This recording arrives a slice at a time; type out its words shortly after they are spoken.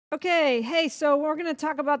Okay, hey, so we're going to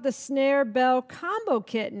talk about the snare bell combo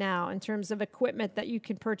kit now in terms of equipment that you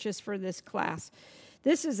can purchase for this class.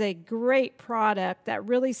 This is a great product that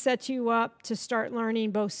really sets you up to start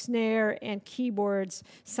learning both snare and keyboards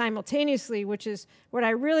simultaneously, which is what I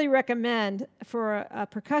really recommend for a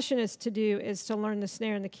percussionist to do, is to learn the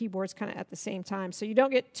snare and the keyboards kind of at the same time. So you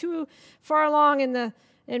don't get too far along in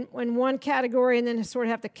one category and then sort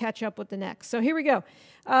of have to catch up with the next. So here we go.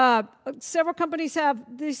 Several companies have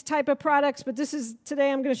these type of products, but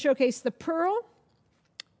today I'm going to showcase the Pearl,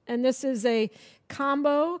 and this is a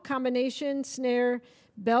combination snare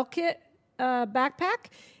bell kit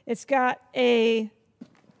backpack. It's got a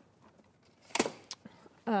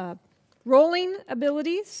rolling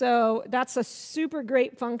ability, so that's a super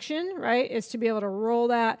great function, right? Is to be able to roll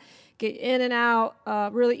that, get in and out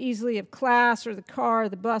really easily of class or the car, or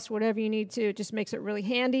the bus, whatever you need to. It just makes it really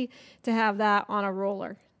handy to have that on a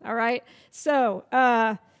roller, all right? So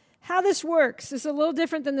how this works is a little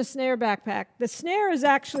different than the snare backpack. The snare is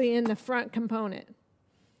actually in the front component,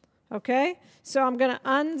 okay? So I'm going to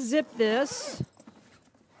unzip this,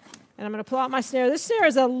 and I'm going to pull out my snare. This snare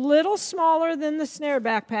is a little smaller than the snare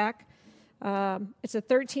backpack. It's a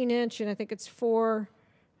 13-inch, and I think it's 4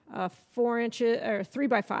 inches, or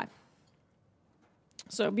 3x5.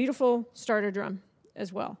 So beautiful starter drum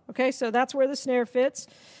as well. Okay, so that's where the snare fits.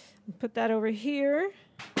 Put that over here.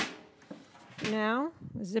 Now,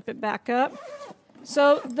 zip it back up.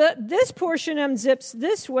 So this portion unzips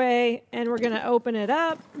this way, and we're going to open it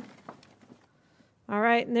up. All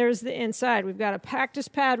right, and there's the inside. We've got a practice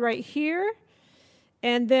pad right here.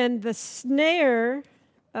 And then the snare,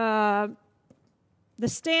 the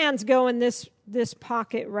stands go in this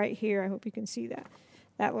pocket right here. I hope you can see that.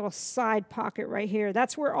 That little side pocket right here.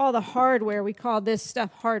 That's where all the hardware, we call this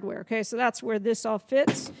stuff hardware, okay? So that's where this all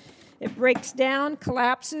fits. It breaks down,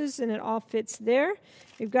 collapses, and it all fits there.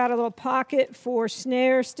 We've got a little pocket for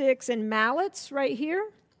snare sticks and mallets right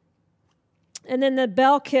here. And then the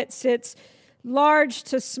bell kit sits large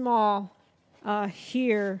to small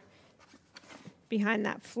here behind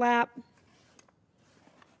that flap.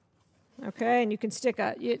 Okay, and you can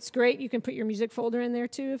it's great. You can put your music folder in there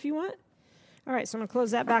too if you want. All right, so I'm going to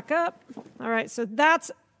close that back up. All right, so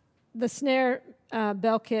that's the snare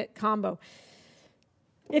bell kit combo.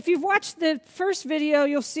 If you've watched the first video,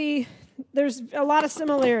 you'll see there's a lot of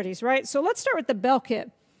similarities, right? So let's start with the bell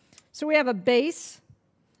kit. So we have a bass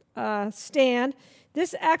stand.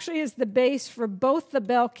 This actually is the base for both the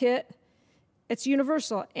bell kit, it's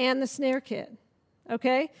universal, and the snare kit.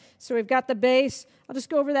 Okay, so we've got the bass. I'll just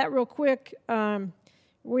go over that real quick.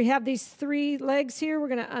 We have these 3 legs here. We're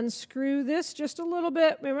going to unscrew this just a little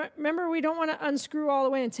bit. Remember, we don't want to unscrew all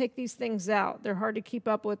the way and take these things out. They're hard to keep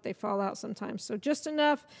up with. They fall out sometimes. So just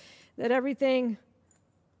enough that everything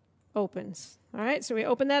opens. All right, so we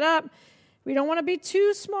open that up. We don't want to be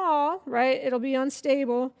too small, right? It'll be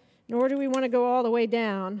unstable, nor do we want to go all the way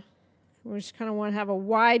down. We just kind of want to have a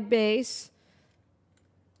wide base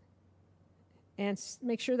and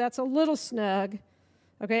make sure that's a little snug.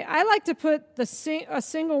 Okay, I like to put a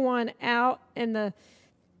single one out and the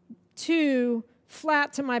 2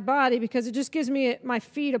 flat to my body because it just gives me my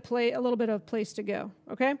feet a little bit of place to go,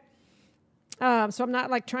 okay? So I'm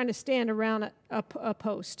not like trying to stand around a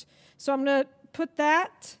post. So I'm going to put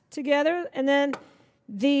that together, and then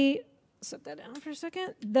set that down for a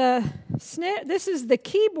second. The snare, this is the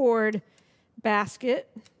keyboard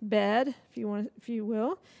bed, if you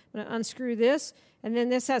will. I'm going to unscrew this, and then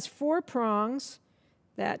this has 4 prongs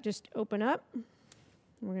that just open up.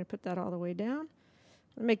 We're going to put that all the way down.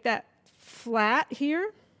 Make that flat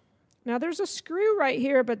here. Now there's a screw right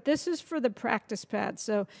here, but this is for the practice pad,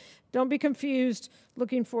 so don't be confused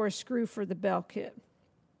looking for a screw for the bell kit.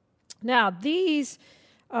 Now these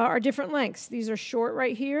are different lengths. These are short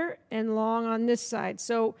right here and long on this side.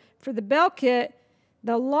 So for the bell kit,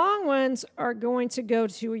 the long ones are going to go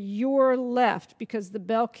to your left because the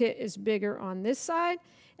bell kit is bigger on this side,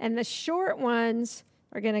 and the short ones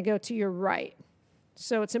are going to go to your right.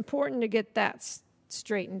 So it's important to get that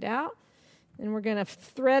straightened out. And we're going to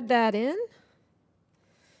thread that in.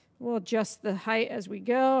 We'll adjust the height as we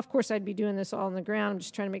go. Of course, I'd be doing this all on the ground. I'm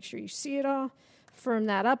just trying to make sure you see it all. Firm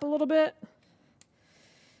that up a little bit.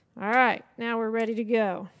 All right, now we're ready to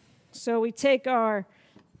go. So we take our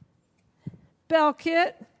bell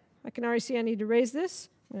kit. I can already see I need to raise this.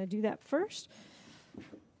 I'm going to do that first.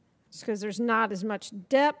 Just because there's not as much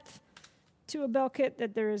depth to a bell kit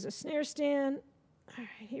that there is a snare stand. All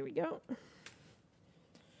right, here we go.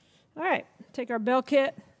 All right, take our bell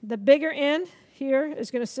kit. The bigger end here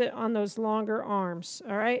is going to sit on those longer arms,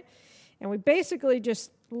 all right? And we basically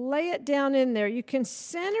just lay it down in there. You can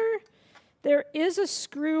center There is a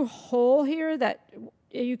screw hole here that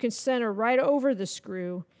you can center right over the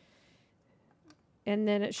screw, and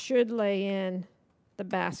then it should lay in the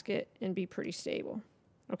basket and be pretty stable.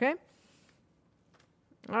 Okay?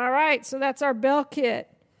 All right, so that's our bell kit.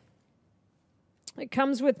 It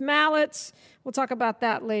comes with mallets. We'll talk about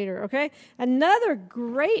that later, okay? Another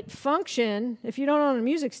great function, if you don't own a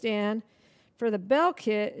music stand, for the bell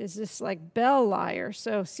kit is this like bell lyre.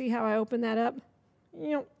 So see how I open that up?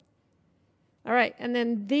 All right, and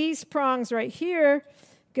then these prongs right here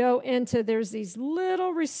go into, there's these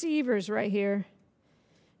little receivers right here.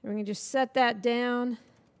 And we can just set that down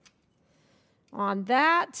on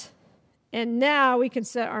that. And now we can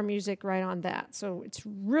set our music right on that. So it's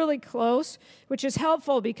really close, which is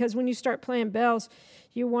helpful because when you start playing bells,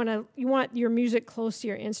 you want your music close to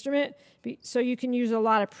your instrument, so you can use a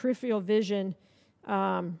lot of peripheral vision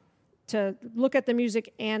to look at the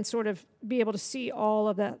music and sort of be able to see all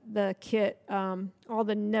of the kit, all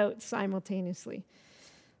the notes simultaneously.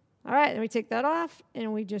 All right, then we take that off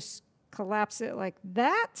and we just collapse it like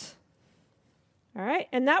that. All right,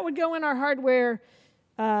 and that would go in our hardware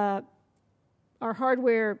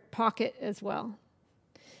pocket as well.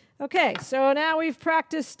 Okay, so now we've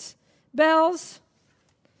practiced bells,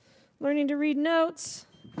 learning to read notes,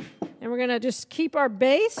 and we're going to just keep our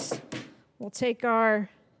bass. We'll take at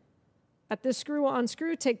this screw, we'll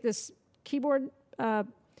unscrew, take this keyboard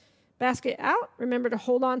basket out. Remember to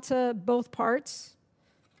hold on to both parts.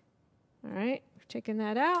 All right, we're taking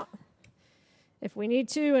that out. If we need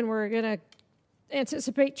to, and we're going to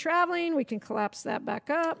anticipate traveling, we can collapse that back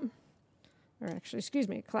up. Or actually, excuse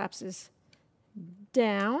me, it collapses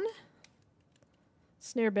down.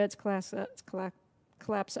 Snare beds collapse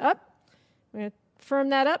up. We're going to firm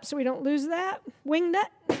that up so we don't lose that wing nut.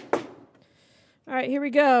 All right, here we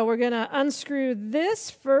go. We're going to unscrew this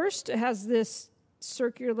first. It has this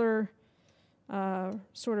circular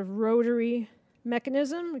sort of rotary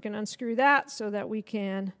mechanism. We can unscrew that so that we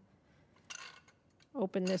can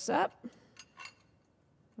open this up.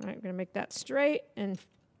 All right, we're going to make that straight and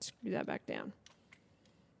screw that back down.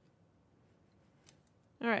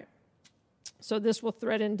 All right. So this will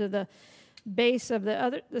thread into the base of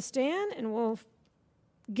the stand, and we'll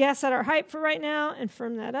guess at our height for right now and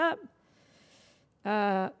firm that up.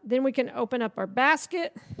 Then we can open up our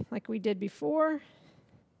basket like we did before.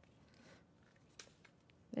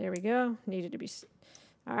 There we go. Needed to be.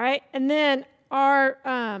 All right. And then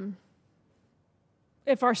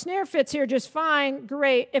if our snare fits here just fine,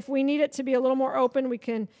 great. If we need it to be a little more open, we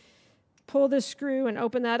can pull this screw and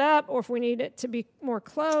open that up. Or if we need it to be more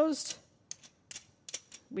closed,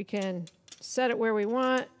 we can set it where we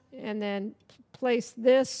want and then place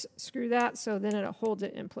this, screw that, so then it holds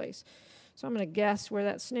it in place. So I'm going to guess where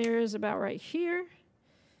that snare is, about right here.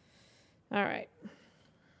 All right.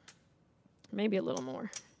 Maybe a little more.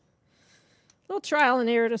 A little trial and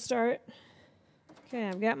error to start. Okay,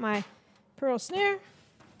 I've got my Pearl Snare.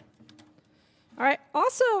 All right,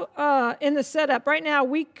 also in the setup, right now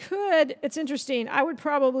we could, it's interesting, I would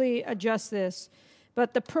probably adjust this,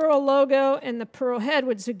 but the Pearl logo and the Pearl head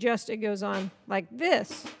would suggest it goes on like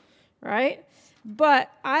this, right?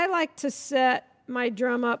 But I like to set my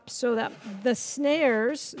drum up so that the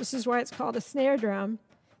snares, this is why it's called a snare drum,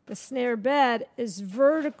 the snare bed is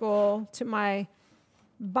vertical to my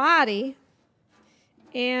body,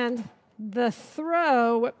 and the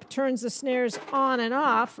throw, what turns the snares on and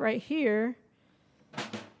off right here,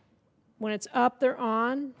 when it's up, they're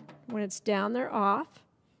on. When it's down, they're off.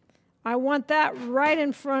 I want that right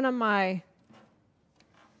in front of my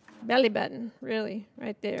belly button, really,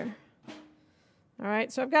 right there. All right,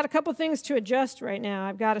 so I've got a couple things to adjust right now.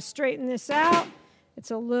 I've got to straighten this out.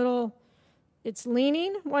 It's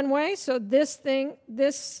leaning one way, so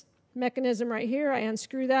this mechanism right here, I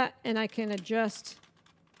unscrew that, and I can adjust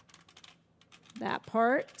that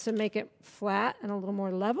part to make it flat and a little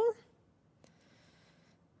more level.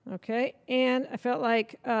 Okay, and I felt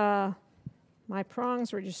like my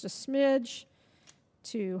prongs were just a smidge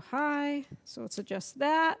too high, so let's adjust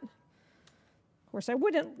that. Of course, I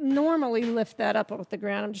wouldn't normally lift that up off the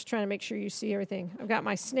ground. I'm just trying to make sure you see everything. I've got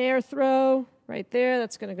my snare throw right there.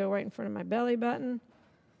 That's going to go right in front of my belly button.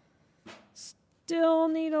 Still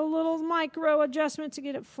need a little micro adjustment to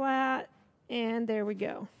get it flat, and there we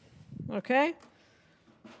go. Okay?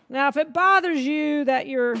 Now, if it bothers you that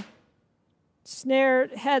your snare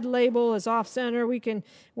head label is off center,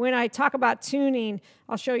 when I talk about tuning,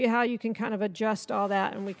 I'll show you how you can kind of adjust all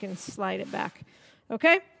that and we can slide it back.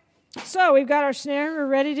 Okay? So we've got our snare, we're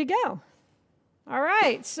ready to go. All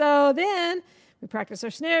right, so then we practice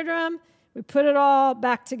our snare drum, we put it all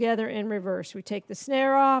back together in reverse. We take the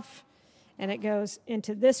snare off and it goes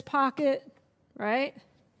into this pocket, right?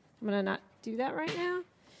 I'm going to not do that right now.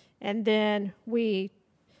 And then we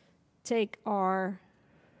take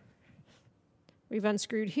we've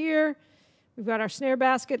unscrewed here. We've got our snare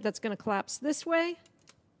basket that's going to collapse this way.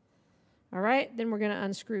 All right, then we're going to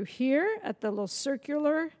unscrew here at the little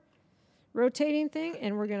circular rotating thing,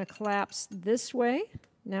 and we're going to collapse this way.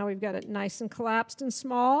 Now we've got it nice and collapsed and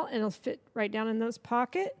small, and it'll fit right down in this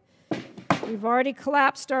pocket. We've already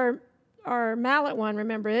collapsed our mallet one.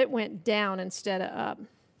 Remember, it went down instead of up.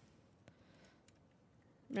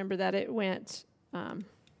 Remember that it went,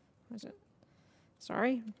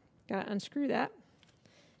 sorry, got to unscrew that.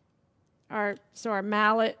 So our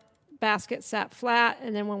mallet basket sat flat,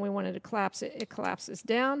 and then when we wanted to collapse it, it collapses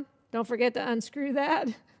down. Don't forget to unscrew that.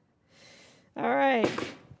 All right,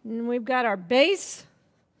 and we've got our base.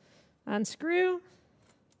 Unscrew.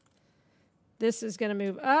 This is going to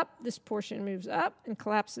move up. This portion moves up and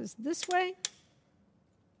collapses this way.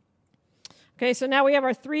 Okay, so now we have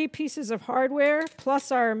our 3 pieces of hardware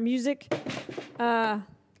plus our music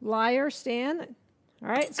lyre stand. All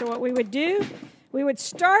right, so what we would do, I would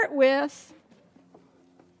start with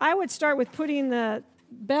putting the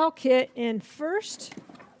bell kit in first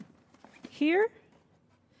here.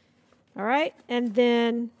 All right, and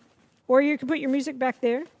then, or you can put your music back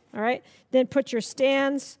there. All right, then put your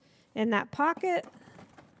stands in that pocket.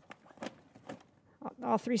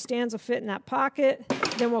 All 3 stands will fit in that pocket.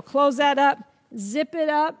 Then we'll close that up, zip it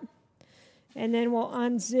up, and then we'll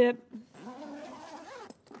unzip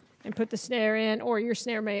and put the snare in, or your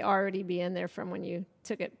snare may already be in there from when you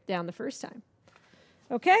took it down the first time.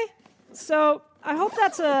 Okay, so I hope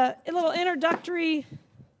that's a little introductory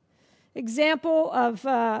example of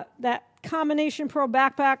that combination Pearl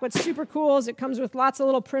backpack. What's super cool is it comes with lots of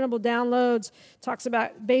little printable downloads, talks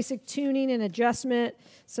about basic tuning and adjustment,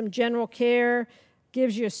 some general care,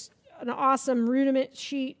 gives you an awesome rudiment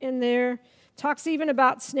sheet in there, talks even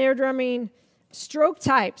about snare drumming stroke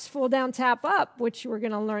types, full down, tap up, which we're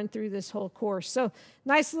going to learn through this whole course. So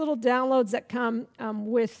nice little downloads that come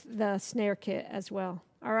with the snare kit as well.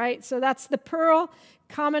 All right, so that's the Pearl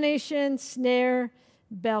combination snare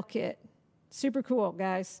bell kit. Super cool,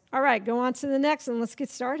 guys. All right, go on to the next and let's get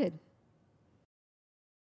started.